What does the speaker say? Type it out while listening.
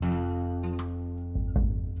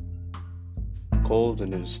cold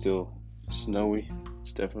and it is still snowy.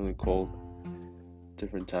 It's definitely cold,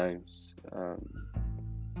 different times.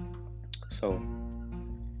 So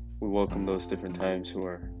we welcome those different times who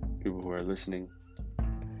are people who are listening.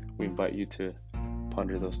 We invite you to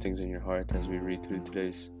ponder those things in your heart as we read through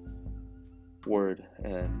today's word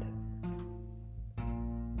and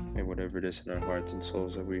whatever it is in our hearts and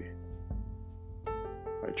souls that we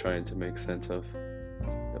are trying to make sense of,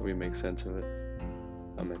 that we make sense of it.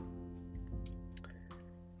 Amen.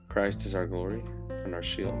 Christ is our glory and our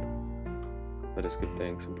shield. Let us give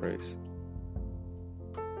thanks and praise.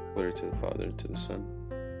 Glory to the Father, to the Son,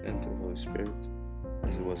 and to the Holy Spirit,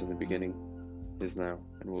 as it was in the beginning, is now,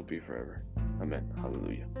 and will be forever. Amen.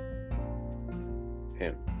 Hallelujah.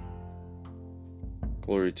 Hymn.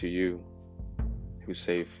 Glory to you, who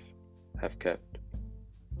safe have kept,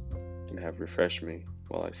 and have refreshed me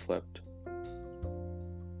while I slept.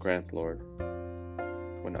 Grant, Lord,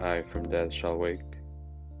 when I from death shall wake,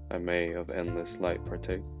 I may of endless light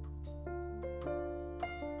partake.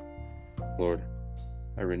 Lord,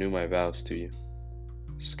 I renew my vows to you,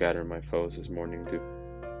 scatter my foes as morning dew.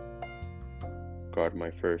 Guard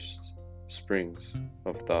my first springs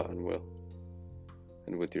of thought and will,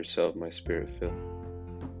 and with yourself my spirit fill.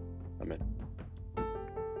 Amen.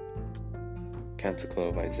 Canticle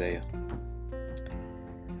of Isaiah.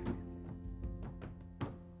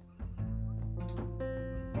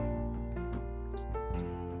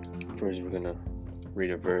 First, we're going to read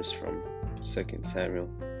a verse from 2 Samuel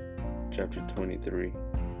chapter 23,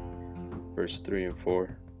 verse 3 and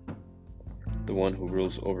 4. The one who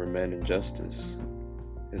rules over men in justice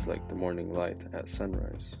is like the morning light at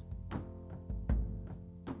sunrise,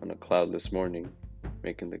 on a cloudless morning,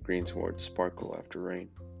 making the greensward sparkle after rain.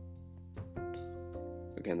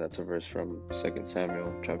 Again, that's a verse from 2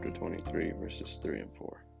 Samuel chapter 23, verses 3 and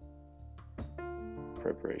 4.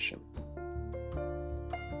 Preparation.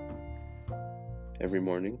 Every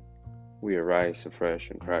morning, we arise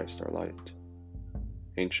afresh in Christ our light.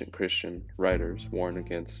 Ancient Christian writers warn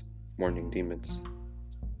against morning demons.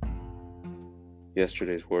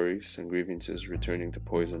 Yesterday's worries and grievances returning to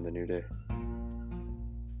poison the new day.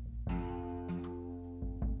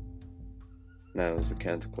 Now is the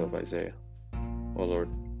canticle of Isaiah. O Lord,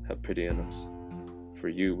 have pity on us. For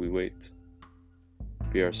you we wait.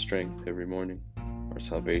 Be our strength every morning, our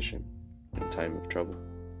salvation in time of trouble.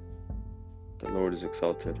 The Lord is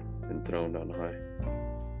exalted, enthroned on high.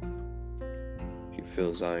 He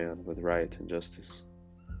fills Zion with right and justice,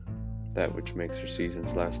 that which makes her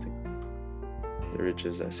seasons lasting. The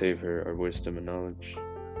riches that save her are wisdom and knowledge.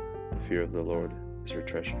 The fear of the Lord is her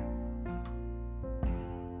treasure.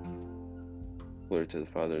 Glory to the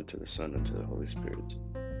Father, to the Son, and to the Holy Spirit.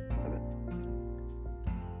 Amen.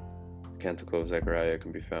 Canticle of Zechariah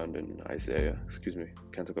can be found in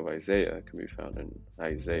Canticle of Isaiah can be found in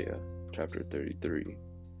Isaiah chapter 33,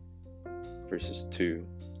 verses 2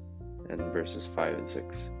 and verses 5 and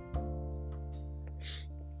 6.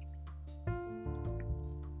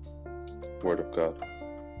 Word of God.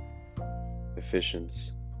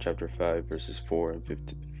 Ephesians chapter 5, verses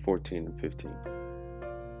 14 and 15.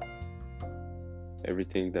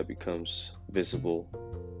 Everything that becomes visible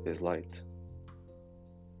is light.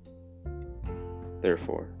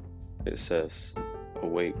 Therefore, it says,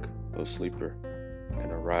 Awake, O sleeper,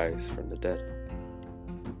 and arise from the dead.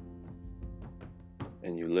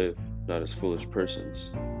 And you live not as foolish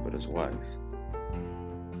persons, but as wise.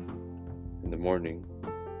 In the morning,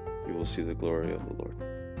 you will see the glory of the Lord.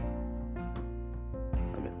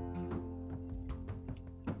 Amen.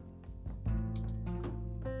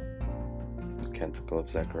 Canticle of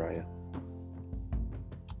Zechariah.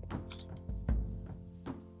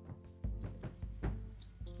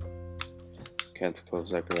 Canticle of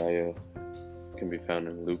Zechariah can be found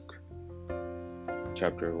in Luke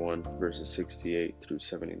chapter 1, verses 68 through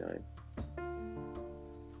 79.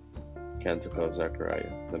 Canticle of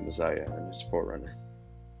Zechariah, the Messiah and his forerunner.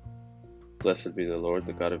 Blessed be the Lord,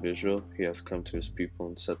 the God of Israel. He has come to his people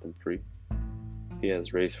and set them free. He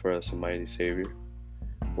has raised for us a mighty Savior,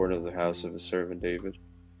 born of the house of his servant David.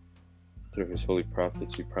 Through his holy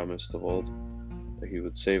prophets he promised of old that he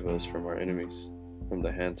would save us from our enemies, from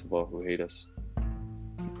the hands of all who hate us.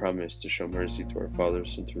 He promised to show mercy to our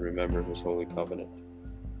fathers and to remember his holy covenant.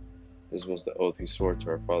 This was the oath he swore to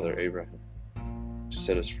our father Abraham, to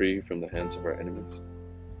set us free from the hands of our enemies,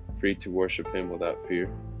 free to worship him without fear,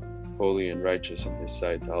 holy and righteous in his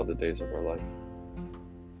sight all the days of our life.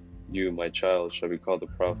 You, my child, shall be called the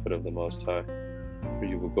prophet of the Most High, for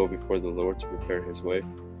you will go before the Lord to prepare his way,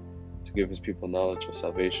 to give his people knowledge of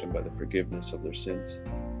salvation by the forgiveness of their sins.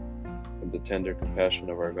 And the tender compassion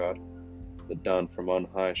of our God, the dawn from on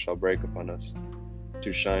high shall break upon us,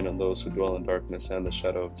 to shine on those who dwell in darkness and the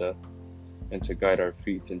shadow of death, and to guide our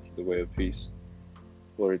feet into the way of peace.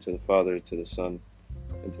 Glory to the Father, to the Son,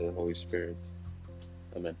 and to the Holy Spirit.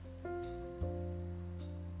 Amen.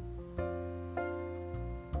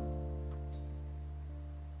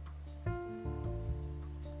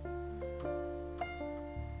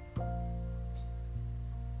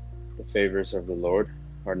 The favors of the Lord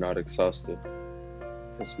are not exhausted.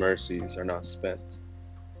 His mercies are not spent.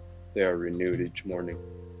 They are renewed each morning.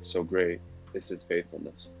 So great is his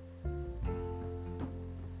faithfulness.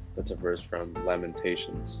 That's a verse from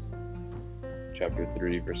Lamentations, chapter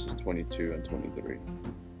 3, verses 22 and 23.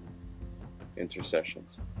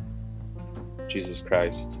 Intercessions. Jesus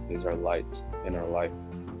Christ is our light and our life.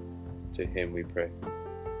 To him we pray.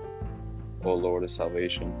 O Lord of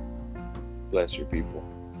salvation, bless your people.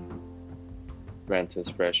 Grant us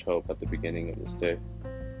fresh hope at the beginning of this day,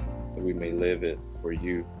 that we may live it for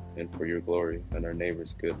you and for your glory and our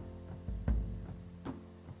neighbor's good.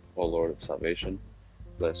 O Lord of salvation,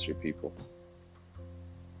 bless your people.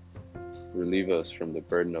 Relieve us from the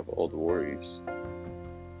burden of old worries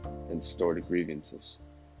and stored grievances,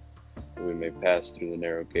 that we may pass through the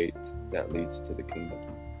narrow gate that leads to the kingdom.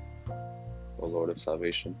 O Lord of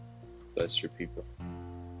salvation, bless your people.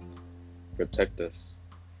 Protect us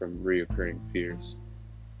from reoccurring fears,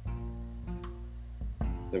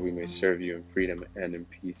 that we may serve you in freedom and in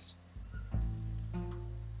peace.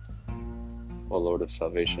 O Lord of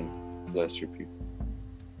salvation, bless your people.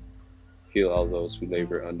 Heal all those who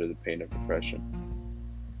labor under the pain of oppression,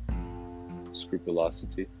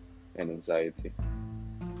 scrupulosity, and anxiety,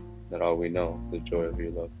 that all we know the joy of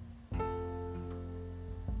your love,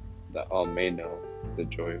 that all may know the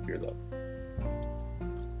joy of your love.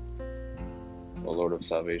 O Lord of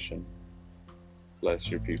salvation, bless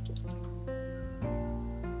your people.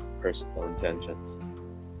 Personal intentions.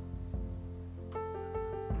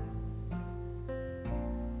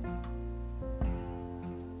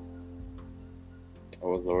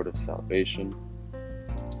 O Lord of salvation,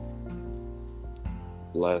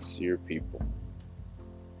 bless your people.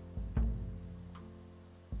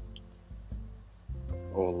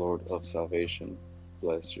 O Lord of salvation,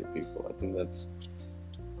 bless your people. I think that's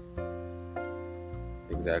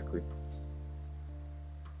exactly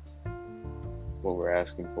what we're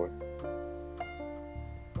asking for.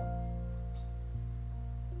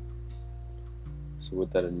 So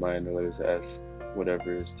with that in mind, let us ask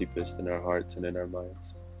whatever is deepest in our hearts and in our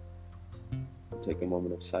minds. Take a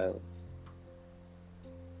moment of silence.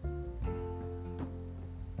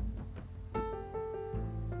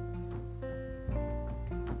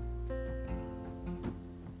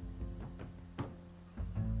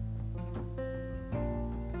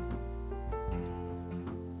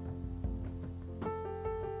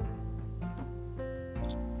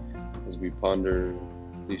 As we ponder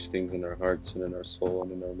these things in our hearts and in our soul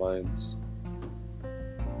and in our minds,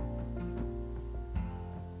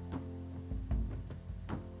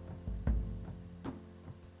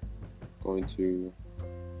 going to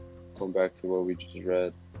go back to what we just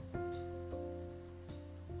read.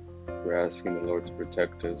 We're asking the Lord to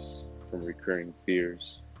protect us from recurring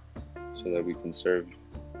fears so that we can serve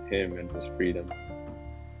him in his freedom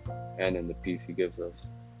and in the peace he gives us.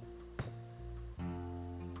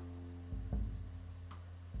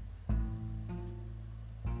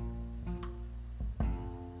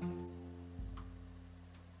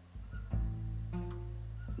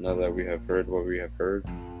 Now that we have heard what we have heard,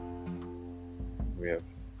 we have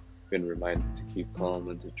been reminded to keep calm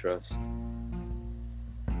and to trust.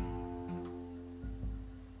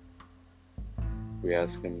 We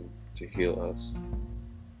ask him to heal us,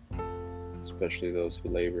 especially those who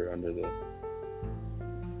labor under the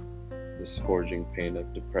scourging pain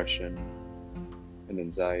of depression and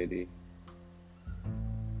anxiety.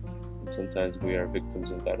 And sometimes we are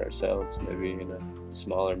victims of that ourselves, maybe in a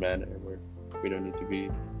smaller manner where we don't need to be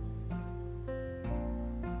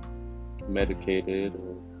medicated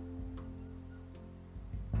or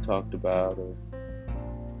talked about or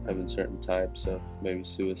having certain types of maybe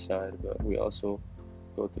suicide, but we also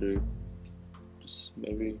go through just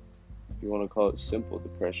maybe, if you want to call it simple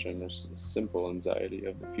depression, or simple anxiety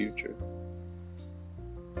of the future.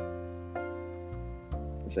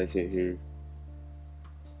 As I sit here,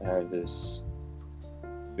 I have this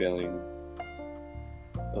feeling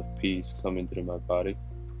of peace coming through my body.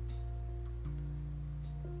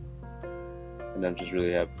 And I'm just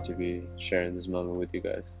really happy to be sharing this moment with you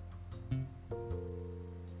guys.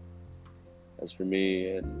 As for me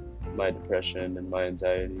and my depression and my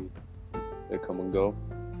anxiety, they come and go.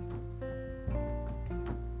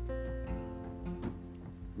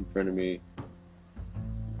 In front of me,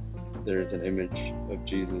 there is an image of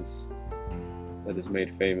Jesus that is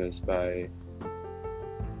made famous by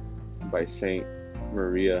Saint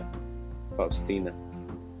Maria Faustina.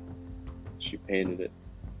 She painted it,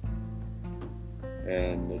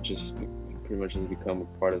 and it just pretty much has become a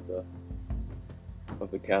part of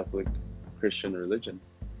the Catholic Christian religion.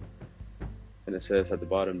 And it says at the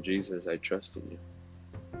bottom, "Jesus, I trust in you."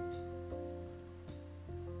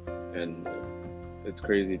 And it's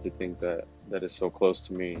crazy to think that is so close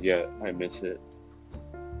to me, yet I miss it.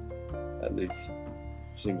 At least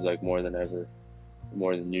seems like more than ever,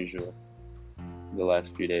 more than usual, the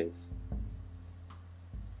last few days.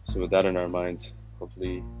 So with that in our minds,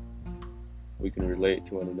 hopefully we can relate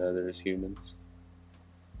to one another as humans.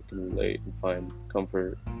 We can relate and find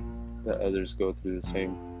comfort that others go through the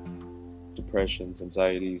same depressions,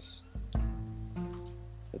 anxieties,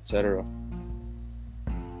 etc.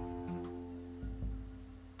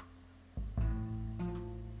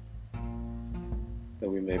 That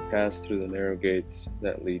we may pass through the narrow gates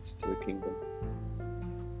that leads to the kingdom.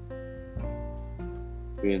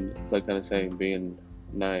 It's like kind of saying being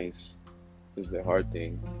nice is the hard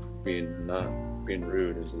thing. Being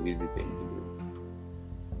rude is an easy thing to do.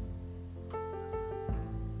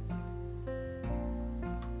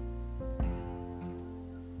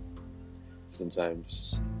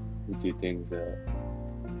 Sometimes we do things that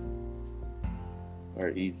are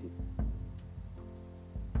easy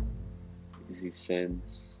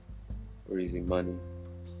sins, or easy money,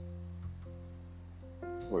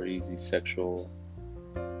 or easy sexual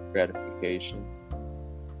gratification,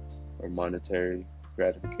 or monetary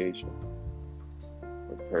gratification,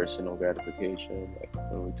 or personal gratification, like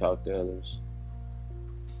when we talk to others.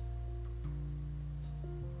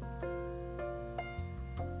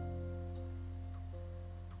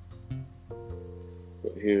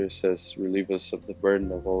 But here it says, "Relieve us of the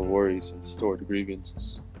burden of all worries and stored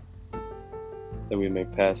grievances, that we may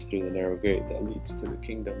pass through the narrow gate that leads to the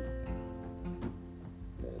kingdom."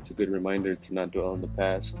 It's a good reminder to not dwell in the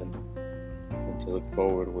past and to look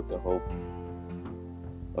forward with the hope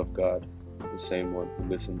of God, the same one who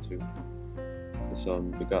listened to His own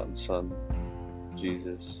begotten Son,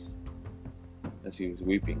 Jesus, as He was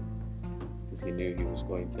weeping, because He knew He was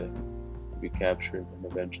going to be captured and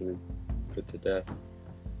eventually put to death.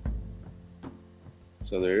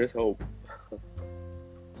 So there is hope.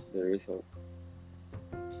 There is hope.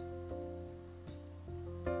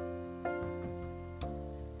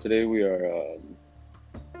 Today we are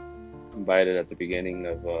invited at the beginning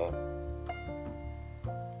of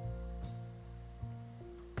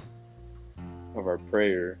our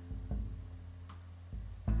prayer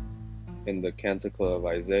in the Canticle of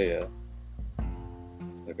Isaiah.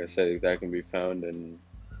 Like I said, that can be found in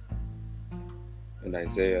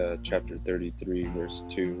Isaiah chapter 33, verse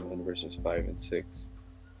 2 and verses 5 and 6.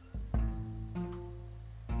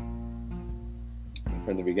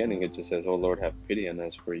 From the beginning, it just says, "O Lord, have pity on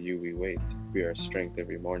us, for you we wait. Be our strength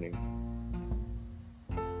every morning."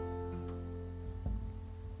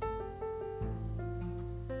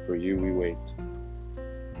 For you we wait.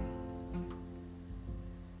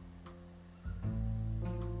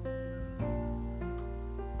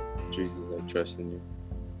 Jesus, I trust in you.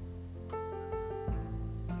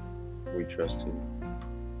 We trust in you.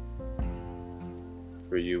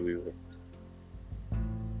 For you we wait.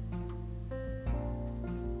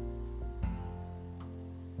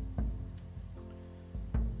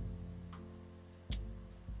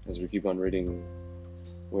 As we keep on reading,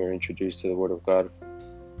 we're introduced to the Word of God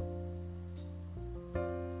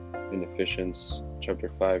in Ephesians chapter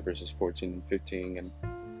 5, verses 14 and 15, and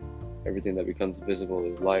everything that becomes visible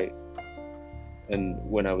is light. And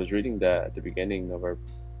when I was reading that at the beginning of our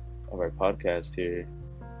podcast here,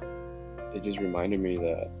 it just reminded me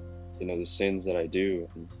that, the sins that I do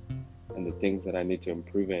and the things that I need to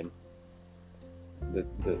improve in,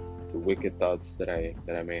 the wicked thoughts that I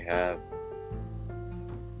may have,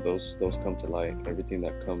 those come to light. Everything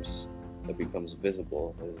that becomes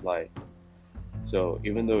visible is light. So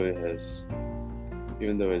even though it is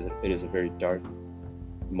a very dark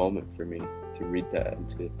moment for me to read that and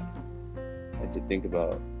to think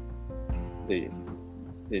about the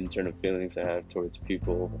internal feelings I have towards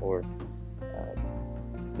people, or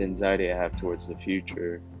the anxiety I have towards the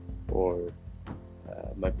future, or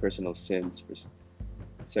my personal sins for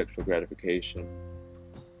sexual gratification,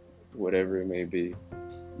 whatever it may be,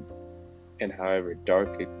 and however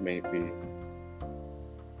dark it may be,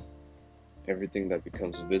 everything that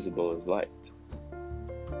becomes visible is light,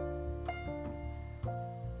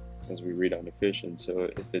 as we read on Ephesians. So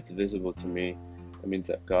if it's visible to me, it means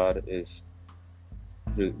that God is,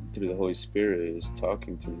 through the Holy Spirit, is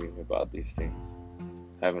talking to me about these things,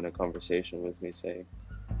 having a conversation with me saying,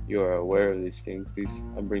 you are aware of these things.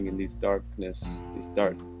 I'm bringing these darkness, these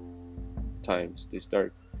dark times, these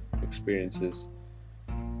dark experiences,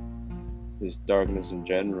 this darkness in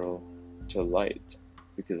general to light,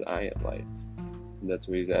 because I am light. And that's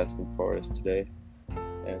what he's asking for us today.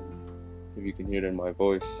 And if you can hear it in my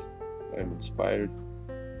voice, I am inspired.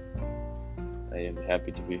 I am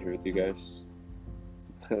happy to be here with you guys.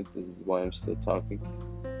 This is why I'm still talking.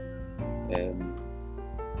 And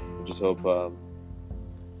I just hope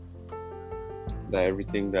that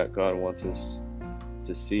everything that God wants us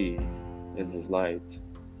to see in His light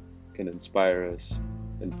can inspire us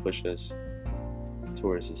and push us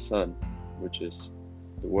towards His Son, which is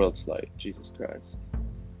the world's light, Jesus Christ.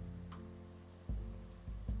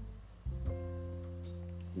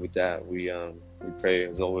 With that, we pray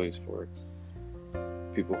as always for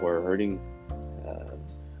people who are hurting,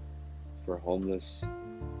 for homeless,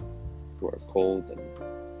 who are cold, and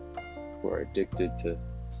who are addicted to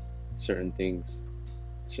certain things,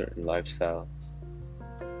 certain lifestyle,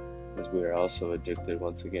 as we are also addicted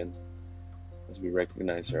once again, as we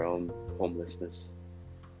recognize our own homelessness.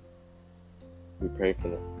 We pray for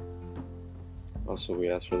them. Also, we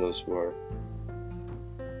ask for those who are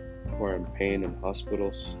in pain in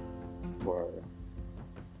hospitals, who are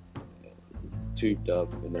tubed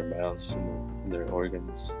up in their mouths and in their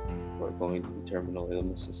organs, who are going through terminal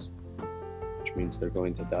illnesses, which means they're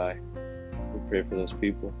going to die. We pray for those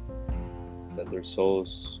people, that their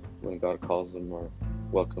souls, when God calls them, are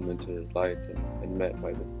welcome into His light and met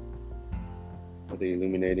by the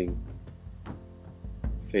illuminating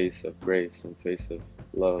face of grace and face of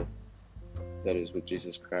love that is with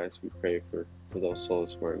Jesus Christ. We pray for those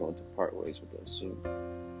souls who are going to part ways with us soon.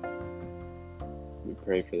 We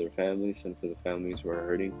pray for their families and for the families who are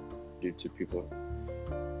hurting due to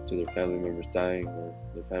their family members dying, or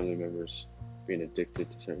their family members being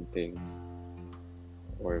addicted to certain things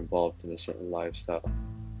or involved in a certain lifestyle.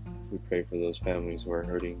 We pray for those families who are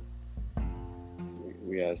hurting.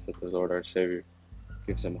 We ask that the Lord our Savior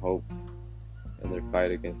gives them hope in their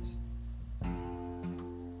fight against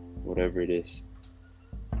whatever it is.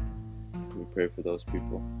 We pray for those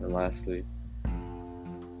people. And lastly,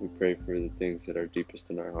 we pray for the things that are deepest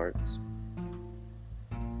in our hearts.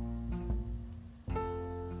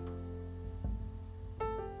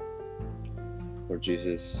 Lord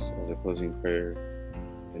Jesus, as a closing prayer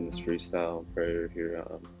in this freestyle prayer here,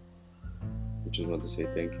 we just want to say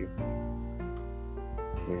thank you.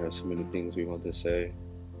 We have so many things we want to say,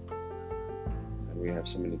 and we have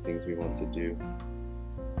so many things we want to do,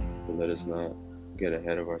 but let us not get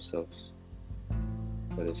ahead of ourselves.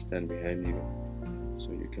 Let us stand behind you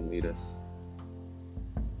so you can lead us.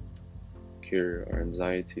 Cure our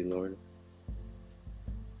anxiety, Lord.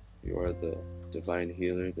 You are the divine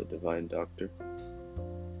healer, the divine doctor.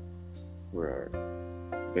 We are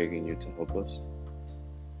begging you to help us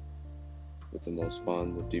with the most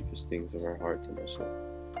fond, the deepest things of our heart and our soul.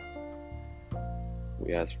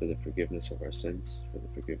 We ask for the forgiveness of our sins, for the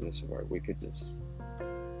forgiveness of our wickedness.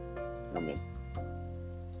 Amen.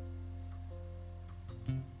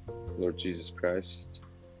 Lord Jesus Christ,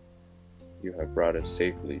 you have brought us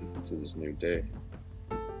safely to this new day,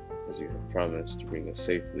 as you have promised to bring us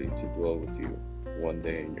safely to dwell with you one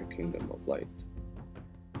day in your kingdom of light.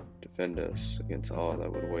 Defend us against all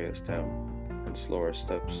that would weigh us down and slow our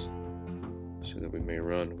steps, so that we may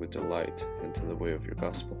run with delight into the way of your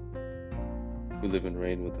gospel. We live and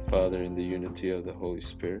reign with the Father in the unity of the Holy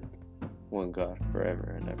Spirit, one God,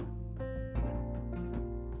 forever and ever.